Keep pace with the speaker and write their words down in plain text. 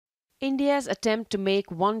India's attempt to make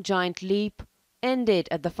one giant leap ended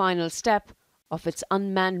at the final step of its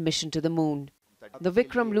unmanned mission to the moon. The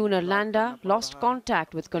Vikram lunar lander lost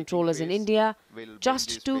contact with controllers in India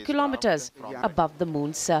just 2 kilometers above the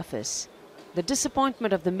moon's surface. The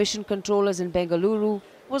disappointment of the mission controllers in Bengaluru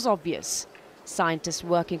was obvious. Scientists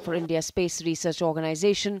working for India's Space Research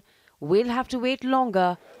Organization will have to wait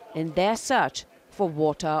longer in their search for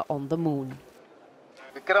water on the moon.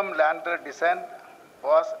 Vikram lander descent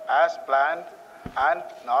was as planned and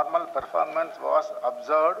normal performance was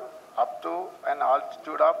observed up to an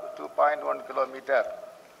altitude of 2.1 kilometers.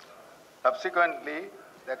 Subsequently,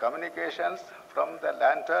 the communications from the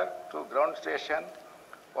lander to ground station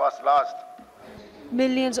was lost.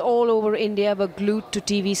 Millions all over India were glued to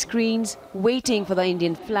TV screens, waiting for the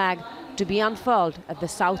Indian flag to be unfurled at the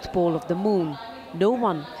south pole of the moon. No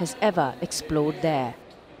one has ever explored there.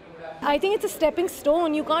 I think it's a stepping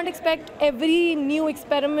stone. You can't expect every new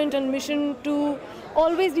experiment and mission to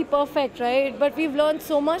always be perfect, right? But we've learned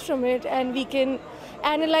so much from it, and we can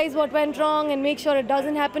analyze what went wrong and make sure it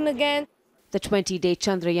doesn't happen again. The 20-day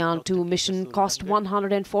Chandrayaan-2 mission cost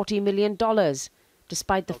 $140 million.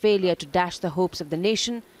 Despite the failure to dash the hopes of the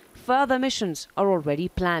nation, further missions are already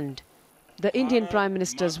planned. The Indian Prime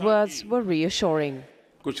Minister's words were reassuring.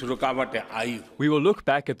 We will look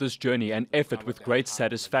back at this journey and effort with great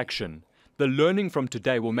satisfaction. The learning from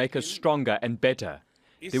today will make us stronger and better.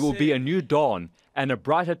 There will be a new dawn and a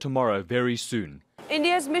brighter tomorrow very soon.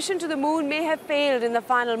 India's mission to the moon may have failed in the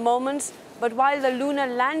final moments, but while the lunar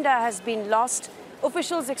lander has been lost,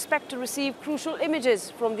 officials expect to receive crucial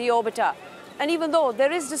images from the orbiter. And even though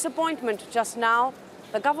there is disappointment just now,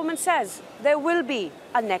 the government says there will be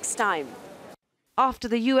a next time. After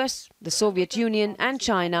the US, the Soviet Union and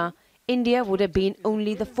China, India would have been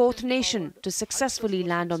only the 4th nation to successfully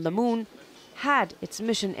land on the moon had its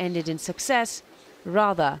mission ended in success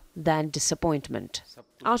rather than disappointment.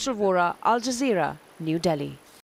 Anchal, Vohra, Al Jazeera, New Delhi.